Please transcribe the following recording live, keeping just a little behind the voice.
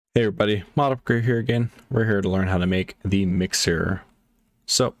Hey everybody, Mod Upgrade here again. We're here to learn how to make the mixer.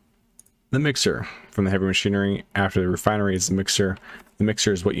 So, the mixer from the heavy machinery after the refinery is the mixer. The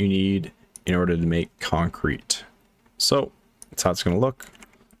mixer is what you need in order to make concrete. So, that's how it's going to look.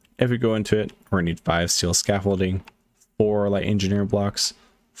 If we go into it, we're going to need 5 steel scaffolding, 4 light engineering blocks,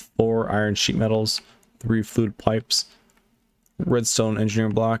 4 iron sheet metals, 3 fluid pipes, redstone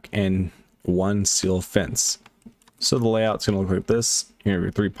engineering block, and 1 steel fence. So the layout's going to look like this. You're going to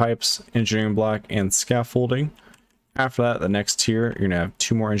have your 3 pipes, engineering block, and scaffolding. After that, the next tier, you're going to have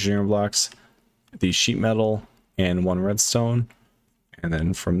 2 more engineering blocks, the sheet metal, and 1 redstone. And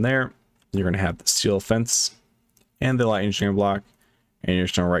then from there, you're going to have the steel fence and the light engineering block. And you're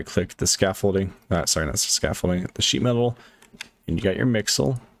just going to right click the scaffolding. Sorry, not the scaffolding, the sheet metal. And you got your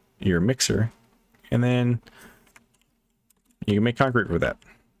mixer. And then you can make concrete with that.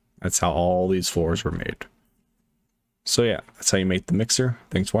 That's how all these floors were made. So yeah, that's how you make the mixer.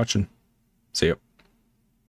 Thanks for watching. See ya.